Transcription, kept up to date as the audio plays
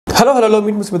Hello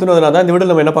Mr.Mithun தான் இந்த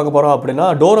வீடியோவில் நம்ம என்ன பார்க்க போகிறோம் அப்படின்னா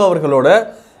டோரா அவர்களோட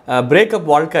பிரேக்கப்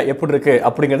வாழ்க்கை எப்படி இருக்குது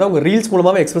அப்படிங்கிறத அவங்க ரீல்ஸ்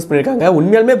மூலமாகவே எக்ஸ்பிரஸ் பண்ணியிருக்காங்க.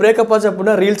 உண்மையாலுமே பிரேக்கப் ஆச்சு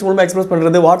அப்படின்னா ரீல்ஸ் மூலமாக எக்ஸ்பிரஸ்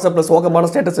பண்ணுறது, வாட்ஸ்அப்பில் சோகமான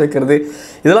ஸ்டேட்டஸ் வைக்கிறது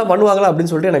இதெல்லாம் பண்ணுவாங்களா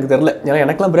அப்படின்னு சொல்லிட்டு எனக்கு தெரியல. ஏன்னா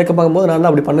எனக்குலாம் பிரேக்கப் ஆகும்போது நான்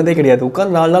அப்படி பண்ணதே கிடையாது.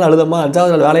 உட்காந்து 4 நாள் அழுதமா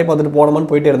 5வது நாள் வேலையை பார்த்துட்டு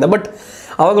போனோமான்னு போயிட்டே இருந்தேன். பட்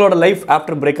அவங்களோட லைஃப்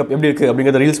ஆஃப்டர் பிரேக்கப் எப்படி இருக்குது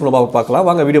அப்படிங்கிறத ரீல்ஸ் மூலமாக பார்க்கலாம்.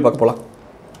 வாங்க வீடியோ பார்க்க போகலாம்.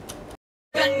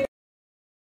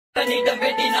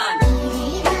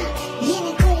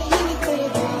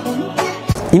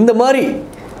 இந்த மாதிரி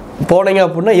போனீங்க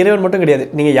அப்படின்னா இறைவன் மட்டும் கிடையாது,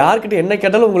 நீங்கள் யார்கிட்ட என்ன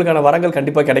கேட்டாலும் உங்களுக்கான வரங்கள்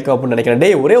கண்டிப்பாக கிடைக்கும் அப்படின்னு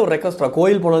நினைக்கிறேன். ஒரே ஒரு ரெக்வஸ்ட்,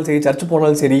 கோயில் போனாலும் சரி, சர்ச்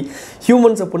போனாலும் சரி,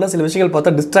 ஹியூமன்ஸ் அப்படின்னா சில விஷயங்கள்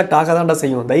பார்த்தா டிஸ்ட்ராக்ட் ஆகாதான்டா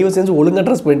செய்யும். தயவு செஞ்சு ஒழுங்காக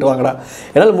ட்ரெஸ் பண்ணிட்டு வாங்கடா.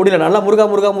 என்னால் முடியல, நல்லா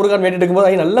முருகான்னு வேண்டிட்டு இருக்கும்போது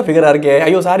ஐயோ நல்ல ஃபிகராக இருக்கே,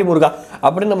 ஐயோ சாரி முருகா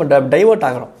அப்படின்னு நம்ம டைவர்ட்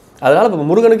ஆகிறோம். அதனால் இப்போ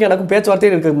முருகனுக்கு எனக்கும்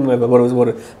பேச்சுவார்த்தையும் இருக்குது,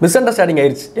 ஒரு மிஸ் அண்டர்ஸ்டாண்டிங்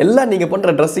ஆயிடுச்சு. எல்லாம் நீங்கள்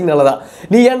பண்ணுற ட்ரெஸ்ஸிங்னால தான்.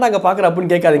 நீ ஏன்டா அங்கே பார்க்குற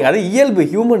அப்படின்னு கேட்காதீங்க, அது இயல்பு,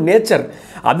 ஹியூமன் நேச்சர்.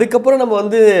 அதுக்கப்புறம் நம்ம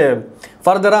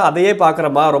ஃபர்தராக அதையே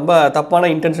பார்க்குறோமா, ரொம்ப தப்பான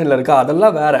இன்டென்ஷனில் இருக்கா,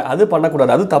 அதெல்லாம் வேறு, அது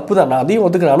பண்ணக்கூடாது, அது தப்பு தான், நான் அதையும்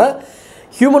ஒத்துக்கிறேன். ஆனால்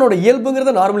ஹியூமனோட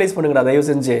இயல்புங்கிறத நார்மலைஸ் பண்ணுங்கடா தயவு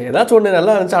செஞ்சு. ஏதாச்சும் ஒன்று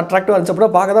நல்லா இருந்துச்சு, அட்ராக்டிவாக இருந்துச்சு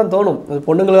அப்படின்னா பார்க்க தான் தோணும். அது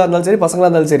பொண்ணுங்களாக இருந்தாலும் சரி, பசங்களாக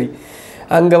இருந்தாலும் சரி.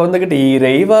 அங்கே வந்துக்கிட்டு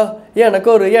இறைவா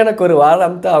எனக்கு ஒரு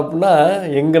வாரம் தான் அப்படின்னா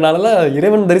எங்களாலலாம்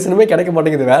இறைவன் தரிசனமே கிடைக்க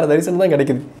மாட்டேங்குது, வேறு தரிசனம் தான்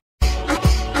கிடைக்குது.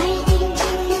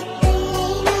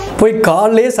 போய்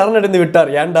காலையே சரணடைந்து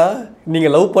விட்டார். ஏன்டா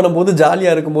நீங்கள் லவ் பண்ணும்போது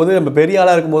ஜாலியாக இருக்கும்போது, நம்ம பெரிய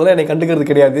ஆளாக இருக்கும்போதெல்லாம் என்னை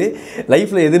கண்டுக்கிறது கிடையாது,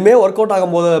 லைஃப்பில் எதுவுமே ஒர்க் அவுட்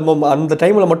ஆகும்போது அந்த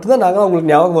டைமில் மட்டும்தான் நாங்கள்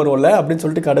உங்களுக்கு ஞாபகம் வருவோம்ல அப்படின்னு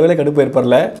சொல்லிட்டு கடவுளே கடுப்பு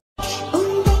இருப்பார்ல.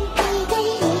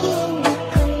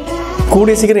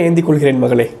 கூடிய சீக்கிரம் ஏந்தி கொள்கிறேன்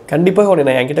மகளே, கண்டிப்பாக அவனை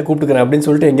நான் என்கிட்ட கூப்பிட்டுக்கிறேன் அப்படின்னு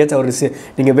சொல்லிட்டு எங்கேயாச்சும் அவர்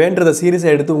நீங்கள் வேண்டதை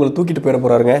சீரியஸாக எடுத்து உங்களை தூக்கிட்டு போயிட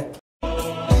போகிறாருங்க.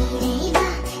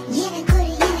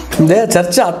 இந்த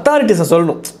சர்ச் அத்தாரிட்டிஸை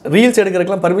சொல்லணும், ரீல்ஸ்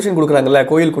எடுக்கிறதுக்கெலாம் பர்மிஷன் கொடுக்குறாங்கல்ல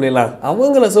கோயிலுக்குள்ளேலாம்,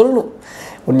 அவங்கள சொல்லணும்.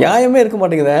 ஒரு நியாயமே இருக்க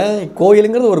மாட்டேங்குது.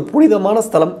 கோயிலுங்கிறது ஒரு புனிதமான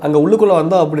ஸ்தலம், அங்கே உள்ளுக்குள்ளே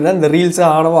வந்தோம் அப்படின்னா இந்த ரீல்ஸு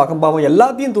ஆணவம் அகம்பாவம்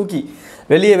எல்லாத்தையும் தூக்கி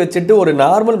வெளியே வச்சுட்டு ஒரு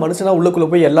நார்மல் மனுஷனாக உள்ளுக்குள்ளே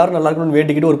போய் எல்லாரும் நல்லா இருக்கணும்னு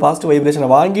வேண்டிக்கிட்டு ஒரு பாசிட்டிவ் வைப்ரேஷனை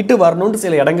வாங்கிட்டு வரணுன்ட்டு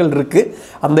சில இடங்கள் இருக்குது.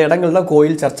 அந்த இடங்கள் தான்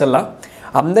கோயில், சர்ச்செல்லாம்.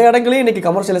 அந்த இடங்களையும் இன்றைக்கி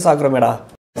கமர்ஷியலைஸ் ஆக்குறோமேடா.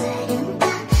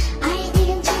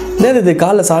 என்னது இது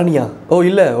காலில் சாணியா? ஓ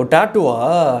இல்லை, ஒரு டேட்டுவா?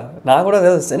 நான் கூட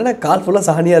என்னென்ன கால் ஃபுல்லாக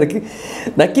சாணியாக இருக்குது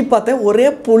நக்கி பார்த்தேன், ஒரே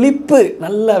புளிப்பு.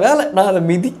 நல்ல வேலை நான் அதை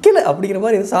மிதிக்கலை அப்படிங்கிற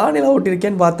மாதிரி சாணியெல்லாம்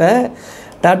ஓட்டியிருக்கேன்னு பார்த்தேன்,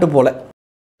 டேட்டு போல்.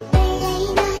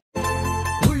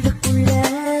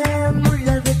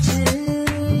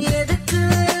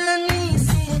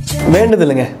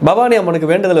 வேண்டுதலுங்க, பவானி அம்மனுக்கு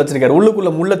வேண்டுதல் வச்சிருக்காரு.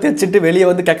 உள்ளுக்குள்ளே முள்ளை தைச்சிட்டு வெளியே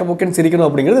வந்து கெக்க பொக்கன்னு சிரிக்கணும்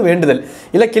அப்படிங்கிறது வேண்டுதல்.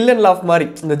 இல்லை கில் அண்ட் லாஃப் மாதிரி,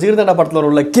 இந்த ஜீர்தண்டா படத்தில்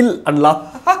உள்ள கில் அண்ட் லாஃப்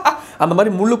அந்த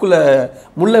மாதிரி முள்ளுக்குள்ளே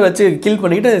முள்ளை வச்சு கில்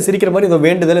பண்ணிக்கிட்டு சிரிக்கிற மாதிரி இதை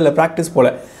வேண்டுதல் இல்லை ப்ராக்டிஸ் போல்.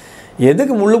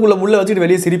 எதுக்கு முள்ளுக்குள்ளே முள்ளை வச்சுட்டு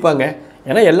வெளியே சிரிப்பாங்க?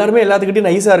 ஏன்னா எல்லாருமே எல்லாத்துக்கிட்டையும்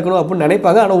நைஸாக இருக்கணும் அப்படின்னு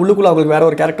நினைப்பாங்க. ஆனால் உள்ளுக்குள்ளே அவங்களுக்கு வேற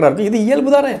ஒரு கேரக்டராக இருக்கும். இது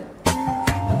இயல்பு தானே.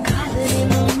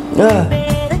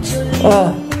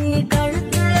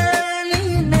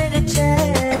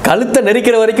 கழுத்தை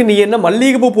நெரிக்கிற வரைக்கும் நீ என்ன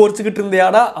மல்லிகைப்பூ போர்ச்சிக்கிட்டு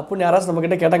இருந்தியாடா அப்படின்னு யாராச்சும் நம்ம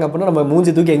கிட்ட கேட்டாங்க அப்படின்னா நம்ம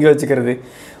மூஞ்சி தூக்கி எங்கே வச்சுக்கிறது?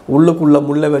 உள்ளுக்குள்ளே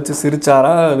முள்ளை வச்சு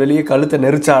சிரிச்சாரா, வெளியே கழுத்தை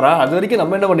நெரிச்சாரா? அது வரைக்கும்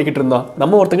நம்ம என்ன பண்ணிக்கிட்டு இருந்தோம்?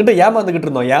 நம்ம ஒருத்தங்கிட்ட ஏமாந்துக்கிட்டு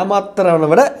இருந்தோம். ஏமாத்துறவனை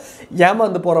விட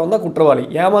ஏமாந்து போகிறவன் தான் குற்றவாளி.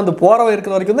 ஏமாந்து போகிறவன்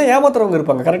இருக்கிற வரைக்கும் தான் ஏமாத்துறவங்க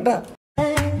இருப்பாங்க. கரெக்டாக?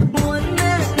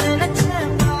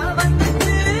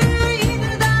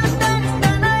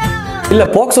 இல்லை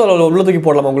போக்சோவில் உள்ள தூக்கி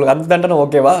போடலாமா உங்களுக்கு? அந்த தண்டனை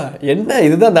ஓகேவா? என்ன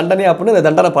இதுதான் தண்டனையா அப்படின்னு இந்த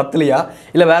தண்டனை பத்தலையா?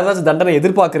 இல்லை வேறு ஏதாச்சும் தண்டனை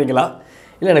எதிர்பார்க்குறீங்களா?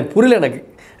 இல்லை எனக்கு புரியல. எனக்கு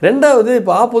ரெண்டாவது,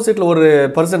 இப்போ ஆப்போசிட்டில் ஒரு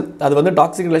பர்சன், அது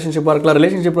டாக்ஸிக் ரிலேஷன்ஷிப்பாக இருக்கலாம்,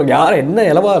 ரிலேஷன்ஷிப்பில் யார் என்ன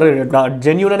இலவா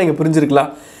ஜென்யூனாக நீங்கள்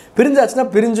பிரிஞ்சிருக்கலாம். பிரிஞ்சாச்சுன்னா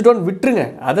பிரிஞ்சுட்டோன்னு விட்டுருங்க.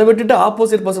 அதை விட்டுட்டு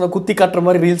ஆப்போசிட் பர்சனை குத்தி காட்டுற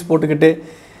மாதிரி ரீல்ஸ் போட்டுக்கிட்டு,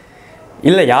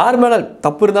 இல்லை யார் மேலே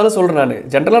தப்பு இருந்தாலும் சொல்கிறேன் நான்.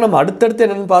 ஜென்ரலாக நம்ம அடுத்தடுத்து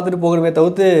என்னென்னு பார்த்துட்டு போகணுமே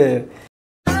தவிர்த்து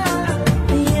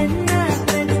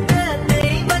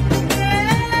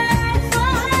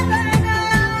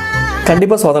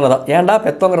கண்டிப்பாக சோதனை தான். ஏன்டா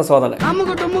பெத்தவங்கிற சோதனை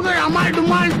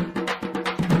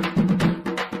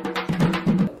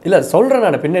இல்லை சொல்கிறேன்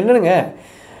நான். பின்ன என்னங்க,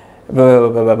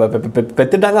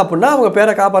 பெற்றுட்டாங்க அப்படின்னா அவங்க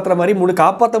பேரை காப்பாற்றுற மாதிரி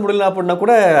காப்பாற்ற முடியல அப்படின்னா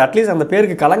கூட அட்லீஸ்ட் அந்த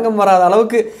பேருக்கு களங்கம் வராத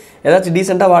அளவுக்கு ஏதாச்சும்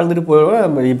டீசெண்டாக வாழ்ந்துட்டு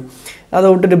போயிடுவேன். அதை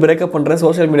விட்டுட்டு பிரேக்கப் பண்ணுறேன்,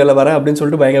 சோஷியல் மீடியாவில் வரேன் அப்படின்னு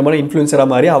சொல்லிட்டு பயங்கரமான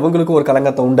இன்ஃப்ளூயன்சராக மாதிரி அவங்களுக்கும் ஒரு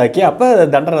களங்கத்தை உண்டாக்கி அப்போ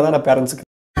தண்டனை தான் நான் பேரண்ட்ஸுக்கு.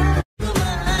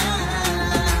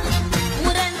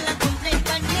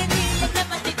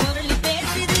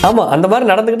 ஆமாம், அந்த மாதிரி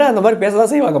நடந்துக்கிட்டால் அந்த மாதிரி பேச தான்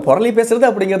செய்வாங்க. புரளி பேசுறது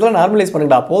அப்படிங்கிறதுலாம் நார்மலைஸ்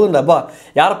பண்ணுங்கடா, போதும்டாப்பா.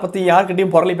 யாரை பற்றி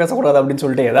யார்கிட்டையும் புரளி பேசக்கூடாது அப்படின்னு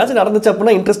சொல்லிட்டு ஏதாச்சும் நடந்துச்சு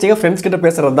அப்படின்னா இன்ட்ரெஸ்டிங்காக ஃப்ரெண்ட்ஸ் கிட்ட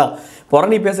பேசுறது தான்.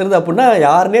 புரளி பேசுறது அப்படின்னா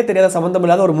யாருன்னே தெரியாத சம்மந்தம்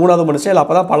இல்லாத ஒரு 3வது மனுஷன் இல்லை,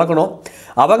 அப்போ தான் பழக்கணும்.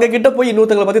 அவங்க கிட்ட போய்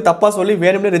இன்னொருத்தங்களை பற்றி தப்பாக சொல்லி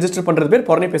வேணும்னே ரெஜிஸ்டர் பண்ணுறது பேர்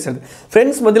புரணி பேசுறது.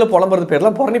 ஃப்ரெண்ட்ஸ் மத்தியில் புலம்புறது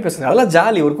பேர்லாம் புரணி பேசுறது. அதெல்லாம்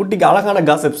ஜாலி, ஒரு குட்டிக்கு அழகான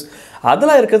காசிப்ஸ்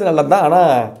அதெல்லாம் இருக்கிறது நல்லது தான்.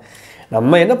 ஆனால்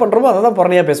நம்ம என்ன பண்ணுறோமோ அதை தான்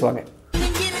புரணியாக பேசுவாங்க.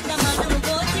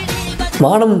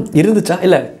 மானம் இருந்துச்சா?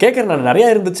 இல்லை கேட்குறேன் நான், நிறையா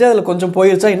இருந்துச்சு, அதில் கொஞ்சம்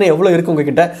போயிருச்சா, இன்னும் எவ்வளோ இருக்கு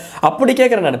உங்ககிட்ட அப்படி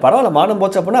கேட்குறேன் நான். பரவாயில்ல, மானம்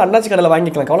போச்சு அப்படின்னா அண்ணாச்சி கடையில்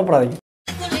வாங்கிக்கலாம், கவலைப்படாதீங்க.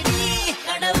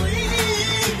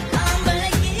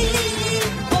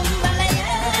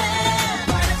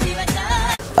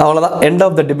 அவ்வளோதான், எண்ட்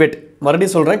ஆஃப் த டிபேட்.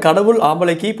 மறுபடியும் சொல்கிறேன், கடவுள்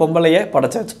ஆம்பளைக்கு பொம்பளையை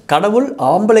படைச்சாச்சு. கடவுள்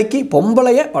ஆம்பளைக்கு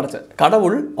பொம்பளையை படைச்சாச்சு.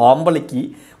 கடவுள் ஆம்பளைக்கு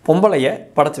பொம்பளையை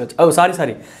படைச்சி வச்சு.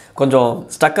 சாரி கொஞ்சம்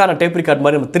ஸ்டக்கான டேப் ரிகார்ட்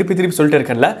மாதிரி நம்ம திருப்பி சொல்லிட்டு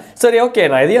இருக்கேன்ல. சரி ஓகே,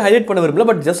 நான் எதையும் ஹைலைட் பண்ண விரும்பல,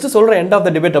 பட் ஜஸ்ட் சொல்கிறேன் எண்ட் ஆஃப்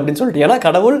த டிபேட் அப்படின்னு சொல்லிட்டு. ஏன்னா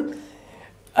கடவுள்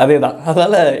அதே தான்,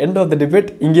 அதனால் எண்ட் ஆஃப் த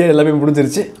டிபேட் இங்கே எல்லாமே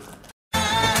முடிஞ்சிருச்சு.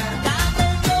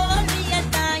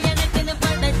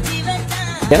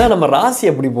 ஏன்னா நம்ம ராசி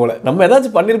அப்படி போல, நம்ம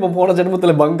ஏதாச்சும் பண்ணியிருப்போம் போன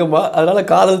ஜென்மத்தில் பங்கமாக, அதனால்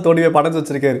காதல் தோல்வியை படைச்சு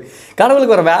வச்சிருக்காரு.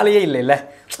 கடவுளுக்கு ஒரு வேலையே இல்லைல்ல.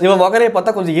 இவன் மகரையை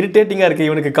பார்த்தா கொஞ்சம் இரிட்டேட்டிங்காக இருக்குது,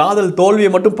 இவனுக்கு காதல்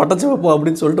தோல்வியை மட்டும் படைச்சு வைப்போம்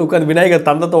அப்படின்னு சொல்லிட்டு உட்காந்து விநாயகர்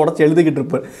தந்தத்தை உடச்சி எழுதிக்கிட்டு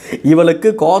இருப்பார்.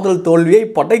 இவளுக்கு காதல் தோல்வியை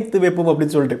படைத்து வைப்போம்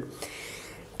அப்படின்னு சொல்லிட்டு.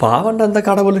 பாவண்ட அந்த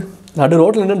கடவுள், நடு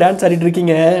ரோட்டில் நின்று டான்ஸ் ஆடிட்டு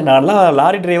இருக்கீங்க. நான்லாம்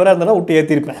லாரி டிரைவராக இருந்தாலும் விட்டு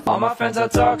ஏற்றிருப்பேன்.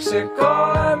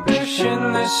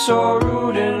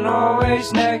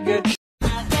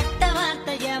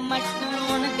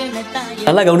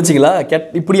 நல்லா கவனிச்சிங்களா?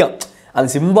 இப்படியா அது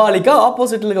சிம்பாலிக்காக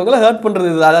ஆப்போசிட்டில் இருக்கவங்கள ஹர்ட் பண்ணுறது,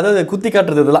 அதாவது குத்தி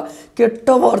காட்டுறது. இதெல்லாம்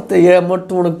கெட்ட வார்த்தையை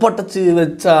மட்டும் உனக்கு பட்டச்சு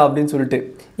வச்சா அப்படின்னு சொல்லிட்டு.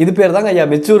 இது பேர் தாங்க ஐயா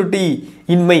மெச்சூரிட்டி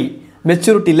இன்மை,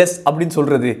 மெச்சூரிட்டி லெஸ் அப்படின்னு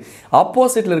சொல்கிறது.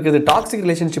 ஆப்போசிட்டில் இருக்கிறது டாக்ஸிக்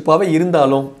ரிலேஷன்ஷிப்பாகவே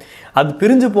இருந்தாலும், அது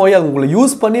பிரிஞ்சு போய் அது உங்களை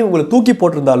யூஸ் பண்ணி உங்களை தூக்கி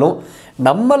போட்டிருந்தாலும்,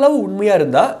 நம்மளவு உண்மையாக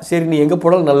இருந்தால் சரி நீ எங்கே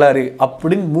போனாலும் நல்லா இரு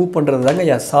அப்படின்னு மூவ் பண்ணுறது தாங்க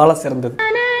ஐயா சால சிறந்தது.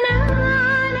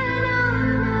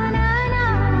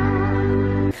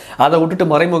 அதை விட்டுட்டு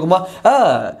மறைமுகமாக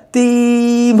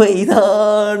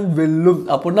தீமைதான் வெல்லும்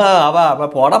அப்படின்னா அவ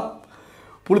போட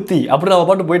புளுத்தி அப்படின்னு அவள்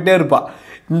பாட்டு போயிட்டே இருப்பாள்.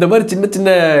 இந்த மாதிரி சின்ன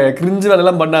சின்ன கிரிஞ்சு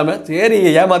வேலையெல்லாம் பண்ணாமல், சரி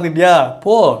ஏமாத்திட்டியா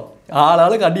போ,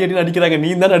 ஆளாளுக்கு அடி அடிக்கிறாங்க, நீ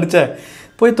தானே அடித்த,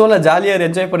 போய் தோலை ஜாலியாக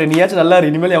என்ஜாய் பண்ணி நீயாச்சும் நல்லா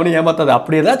இனிமேல் எவனையும் ஏமாத்தாது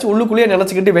அப்படி ஏதாச்சும் உள்ளுக்குள்ளேயே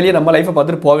நினச்சிக்கிட்டு வெளியே நம்ம லைஃப்பை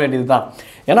பார்த்துட்டு போக வேண்டியது தான்.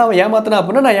 ஏன்னா அவன் ஏமாத்தினா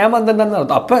அப்படின்னா நான் ஏமாந்தேன்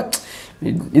தான். அப்போ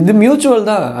இது மியூச்சுவல்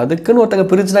தான். அதுக்குன்னு ஒருத்தங்க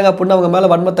பிரிச்சுட்டாங்க அப்படின்னா அவங்க மேலே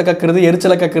வன்மத்தை கக்கிறது,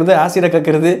 எரிச்சலை கக்கிறது, ஆசிடை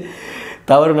கக்கிறது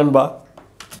தவறு நண்பா.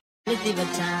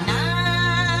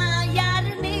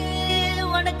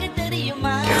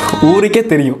 ஊருக்கே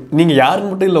தெரியும் நீங்கள் யாருன்னு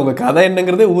மட்டும் இல்லை, உங்கள் கதை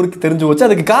என்னங்கிறதே ஊருக்கு தெரிஞ்சு போச்சு.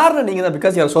 அதுக்கு காரணம் நீங்கள் தான்,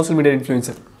 பிகாஸ் யார் சோஷியல் மீடியா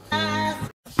இன்ஃப்ளூயன்சர்.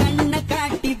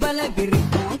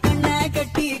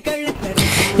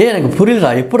 எனக்கு புரியலடா,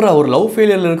 எப்படிடா ஒரு லவ்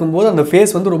ஃபெயிலியரில் இருக்கும்போது அந்த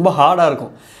ஃபேஸ் வந்து ரொம்ப ஹார்டாக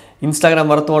இருக்கும்.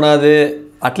 இன்ஸ்டாகிராம் வர தோணாது,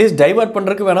 அட்லீஸ்ட் டைவர்ட்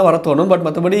பண்ணுறதுக்கு வேணால் வர தோணும், பட்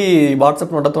மற்றபடி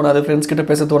வாட்ஸ்அப் நோட்ட தோணாது, ஃப்ரெண்ட்ஸ் கிட்ட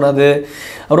பேச தோணாது.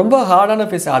 ரொம்ப ஹார்டான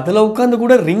ஃபேஸ். அதில் உட்காந்து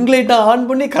கூட ரிங் லைட்டாக ஆன்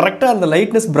பண்ணி கரெக்டாக அந்த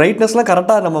லைட்னஸ் பிரைட்னஸ்லாம்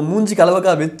கரெக்டாக நம்ம மூஞ்சிக்கு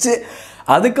அளவுக்காக வச்சு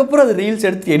அதுக்கப்புறம் அது ரீல்ஸ்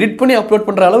எடுத்து எடிட் பண்ணி அப்லோட்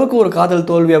பண்ணுற அளவுக்கு ஒரு காதல்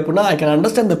தோல்வி அப்படின்னா I can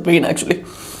understand the pain. Actually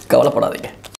கவலைப்படாதீங்க.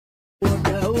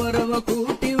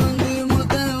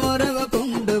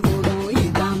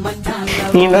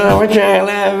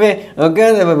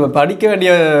 உட்காந்து படிக்க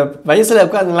வேண்டிய வயசுல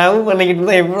உட்காந்து லவ் பண்ணிக்கிட்டு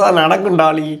இருந்தா எப்படிதான் நடக்கும்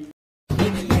டாலி.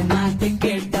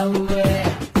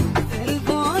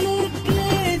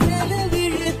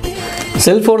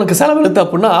 செல்ஃபோனுக்கு செலவெழுத்து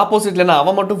அப்படின்னா ஆப்போசிட்ல நான்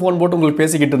அவன் மட்டும் ஃபோன் போட்டு உங்களுக்கு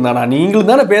பேசிக்கிட்டு இருந்தானா, நீங்களும்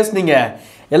தானே பேசுனீங்க.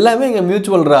 எல்லாமே இங்கே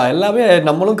மியூச்சுவல்ரா, எல்லாமே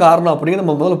நம்மளும் காரணம் அப்படிங்கிற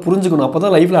நம்ம முதல்ல புரிஞ்சுக்கணும். அப்போ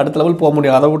தான் லைஃப்பில் அடுத்த லெவல் போக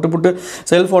முடியும். அதை விட்டுப்புட்டு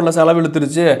செல்ஃபோனில்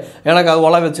செலவெழுத்துருச்சு எனக்கு அது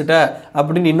உழ வச்சுட்டேன்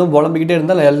அப்படின்னு இன்னும் புலம்பிக்கிட்டே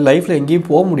இருந்தால் லைஃப்பில் எங்கேயும்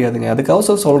போக முடியாதுங்க.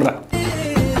 அதுக்காக சொல்கிறேன்.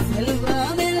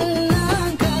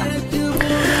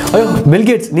 ஐயோ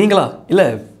பில்கேட்ஸ் நீங்களா? இல்லை,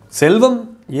 செல்வம்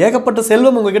ஏகப்பட்ட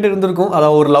செல்வம் உங்ககிட்ட இருந்திருக்கும். அதை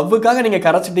ஒரு லவ்வுக்காக நீங்கள்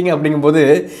கரைச்சிட்டீங்க. அப்படிங்கும்போது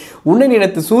உன்னை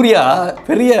நினைத்து சூர்யா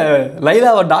பெரிய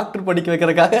லைலாவை டாக்டர் படிக்க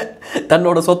வைக்கிறதுக்காக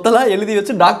தன்னோட சொத்தெல்லாம் எழுதி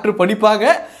வச்சு டாக்டர் படிப்பாங்க.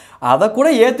 அதை கூட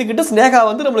ஏற்றுக்கிட்டு ஸ்னேகா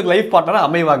வந்து நம்மளுக்கு லைஃப் பார்ட்னராக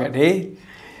அமைவாங்க.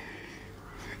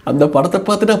 அந்த படத்தை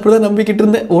பார்த்துட்டு அப்படி தான் நம்பிக்கிட்டு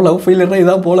இருந்தேன், ஓ லவ் ஃபெயிலியர்னா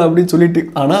இதான் போல அப்படின்னு சொல்லிட்டு.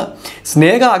 ஆனால்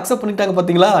ஸ்னேகா அக்செப்ட் பண்ணிட்டாங்க.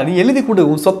 பார்த்தீங்களா, நீ எழுதி கொடு,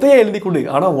 உன் சொத்தையே எழுதி கொடு,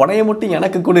 ஆனால் உனைய மட்டும்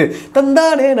எனக்கு கொடு,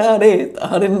 தந்தானே நானே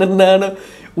தானே நானே.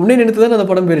 உன்னை நினைத்து தான் அந்த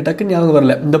படம் பேர் டக்குன்னு ஞாபகம்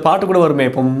வரல. இந்த பாட்டு கூட வருமே,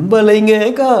 பொம்பளைங்க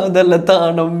காதல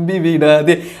தான் நம்பி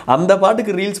விடாதே, அந்த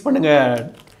பாட்டுக்கு ரீல்ஸ் பண்ணுங்க.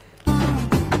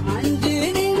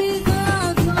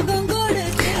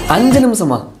 5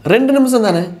 நிமிஷமா? 2 நிமிஷம்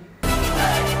தானே.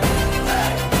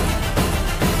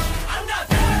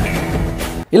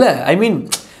 இல்லை ஐ mean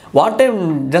what I'm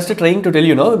just trying to tell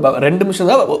you know, 2 நிமிஷம்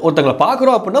தான் ஒருத்தங்களை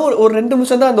பார்க்குறோம் அப்படின்னா ஒரு 2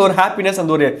 நிமிஷம் தான் அந்த ஒரு ஹாப்பினஸ்,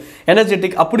 அந்த ஒரு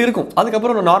எனர்ஜெட்டிக் அப்படி இருக்கும்.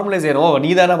 அதுக்கப்புறம் நம்ம நார்மலைஸ் ஆயிரும்,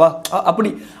 நீ தானே வா அப்படி.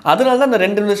 அதனால தான் அந்த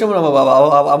 2 நிமிஷம் நம்ம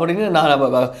அப்படின்னு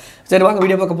நான் சரி வாங்க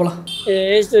வீடியோ பார்க்க போகலாம்.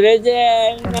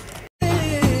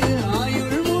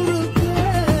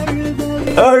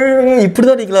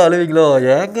 இப்படிதான் நீங்களா அழுவீங்களோ?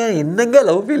 ஏங்க என்னங்க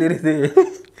லவ் ஃபீல் இருக்குது.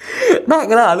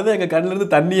 நாங்களாம் அழுத எங்கள்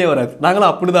கண்ணிலேருந்து தண்ணியே வராது.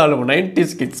 நாங்களாம் அப்படி தான் அழுவோம்.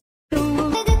 90s kids.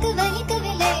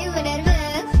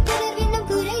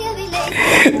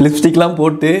 லிப்ஸ்டிக்லாம்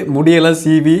போட்டு முடியெல்லாம்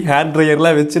சீவி ஹேர்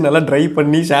ட்ரையர்லாம் வச்சு நல்லா ட்ரை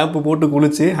பண்ணி ஷாம்பு போட்டு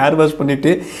குளிச்சு ஹேர் வாஷ்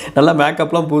பண்ணிவிட்டு நல்லா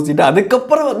மேக்கப்லாம் பூசிட்டு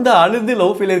அதுக்கப்புறம் வந்து அழுது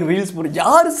லவ் ஃபெயிலியர் ரீல்ஸ் போட்டு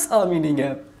யார் சாமி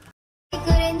நீங்கள்?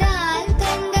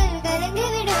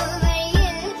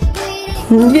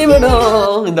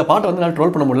 இந்த பாட்டை வந்து நான்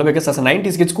ட்ரோல் பண்ண முடியல. Because as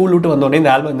 90s kids school விட்டு வந்தோடனே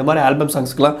இந்த மாதிரி ஆல்பம்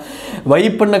சாங்ஸ்க்குலாம்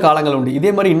வைப் பண்ண காலங்கள் உண்டு.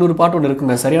 இதே மாதிரி இன்னொரு பாட்டு ஒன்று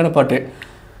இருக்குங்க, சரியான பாட்டு.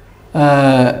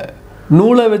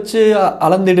 நூலை வச்சு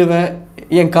அளந்துடுவேன்,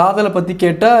 என் காதலை பற்றி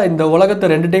கேட்டால் இந்த உலகத்தை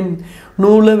 2 டைம்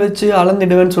நூலை வச்சு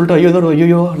அளந்துடுவேன்னு சொல்லிட்டு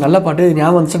ஐயோ நல்ல பாட்டு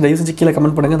ஞாபகம் வந்துச்சு. தயவு செஞ்சு கீழே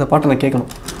கமெண்ட் பண்ணுங்கள், அந்த பாட்டை நான்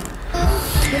கேட்கணும்.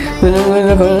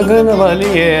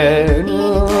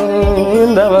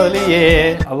 இந்த வலியே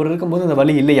அவர் இருக்கும்போது அந்த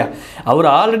வலி இல்லையா? அவர்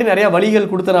ஆல்ரெடி நிறைய வலிகள்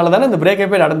கொடுத்தனால தானே இந்த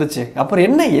பிரேக்கப்பே நடந்துச்சு. அப்புறம்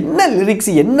என்ன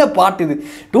லிரிக்ஸ், என்ன பாட்டு இது?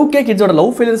 2K கிட்ஸோட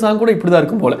லவ் ஃபெயிலியர் சாங் கூட இப்படி தான்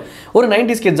இருக்கும் போல. ஒரு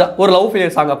 90s கிட்ஸா ஒரு லவ்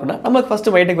ஃபெயிலியர் சாங் அப்படின்னா நமக்கு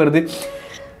ஃபர்ஸ்ட் மைண்டுக்கு வருது,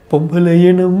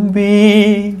 பொம்பளைய நம்பி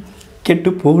கெட்டு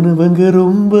போனவங்க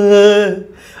ரொம்ப,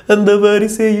 அந்த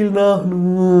வரிசையில்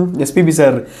நானும். எஸ்பிபி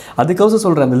சார் அதுக்காக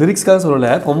சொல்கிறேன், அந்த லிரிக்ஸ்க்காக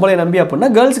சொல்லலை. பொம்பளை நம்பி அப்படின்னா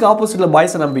கேர்ள்ஸுக்கு ஆப்போசிட்டில்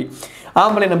பாய்ஸை நம்பி,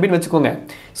 ஆம்பளை நம்பின்னு வச்சுக்கோங்க.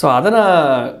 ஸோ அதை நான்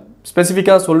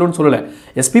ஸ்பெசிஃபிக்காக சொல்லணும்னு சொல்லலை.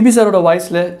 எஸ்பிபி சாரோட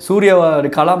வாய்ஸில் சூர்யா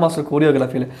கலா மாஸ்டர்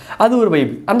கோரியோகிராஃபியில் அது ஒரு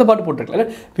வைப், அந்த பாட்டு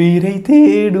போட்டிருக்கலாம். வீரை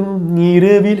தேடும்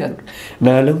இரவில்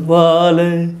நலம் வாழ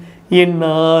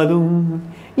என்னாலும்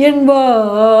என்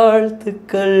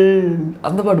வாழ்த்துக்கள்,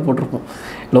 அந்த பாட்டு போட்டிருப்போம்.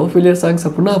 லவ் ஃபெயிலியர் சாங்ஸ்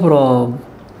அப்படின்னா அப்புறம்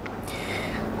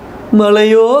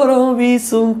மலையோரம்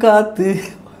வீசும் காத்து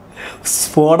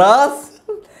ஸ்போடாஸ்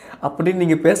அப்படின்னு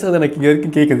நீங்கள் பேசுறது எனக்கு இங்கே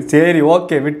வரைக்கும் கேட்குது. சரி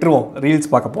ஓகே விட்டுருவோம்,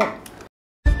 ரீல்ஸ் பார்க்க போவோம்.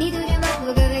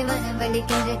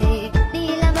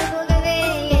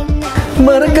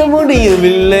 மறக்க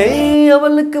முடியவில்லை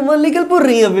அவளுக்கு மல்லிகள்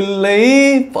புரியவில்லை.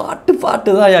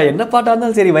 பாட்டு தான் என்ன பாட்டாக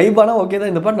இருந்தாலும் சரி வைபானா ஓகே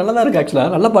தான். இந்த பாட்டு நல்லா தான் இருக்குது,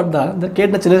 ஆக்சுவலாக நல்ல பாட்டு தான். இந்த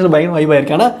கேட்ட சின்ன சின்ன பயங்கர வைபாக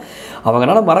இருக்கு. ஆனால்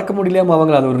அவங்களால மறக்க முடியலையாமல்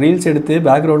அவங்கள அது ஒரு ரீல்ஸ் எடுத்து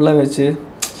பேக்ரவுண்ட்லாம் வச்சு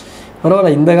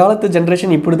பரவாயில்ல. இந்த காலத்து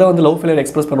ஜென்ரேஷன் இப்படி தான் வந்து லவ் ஃபெயிலியர்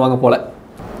எக்ஸ்பிரஸ் பண்ணுவாங்க போல்.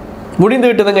 முடிந்து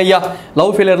விட்டுதுங்க ஐயா,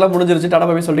 லவ் ஃபெயிலியர்லாம் முடிஞ்சிருச்சு. டாடா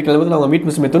பாய் சொல்லிட்டு கிளம்புது. நான் மீட்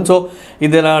மிஸ்டர். ஸோ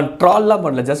இதை நான் ட்ரால்லாம்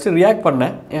பண்ணல, ஜஸ்ட் ரியாக்ட்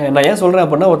பண்ணேன். நான் ஏன் சொல்கிறேன்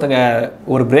அப்படின்னா, ஒருத்தங்க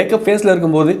ஒரு பிரேக்கப் ஃபேஸில்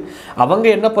இருக்கும்போது அவங்க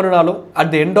என்ன பண்ணினாலும்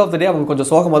at the end of the டே அவங்க கொஞ்சம்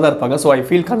சோகமாக தான் இருப்பாங்க. ஸோ ஐ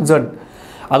ஃபீல் கன்சர்ன்,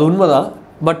 அது உண்மைதான்.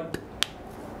 பட்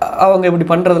அவங்க இப்படி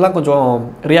பண்ணுறதெல்லாம் கொஞ்சம்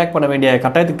ரியாக்ட் பண்ண வேண்டிய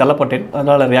கட்டாயத்துக்கு தள்ளப்பட்டேன்,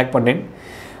 அதனால் ரியாக்ட் பண்ணேன்.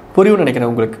 புரியும்னு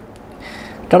நினைக்கிறேன் உங்களுக்கு.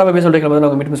 டாடா பாய் சொல்லிட்டு கிளம்புது.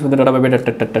 நான் மீட் மிஸ்டர். டாடா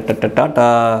பாய், டாடா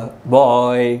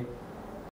பாய்.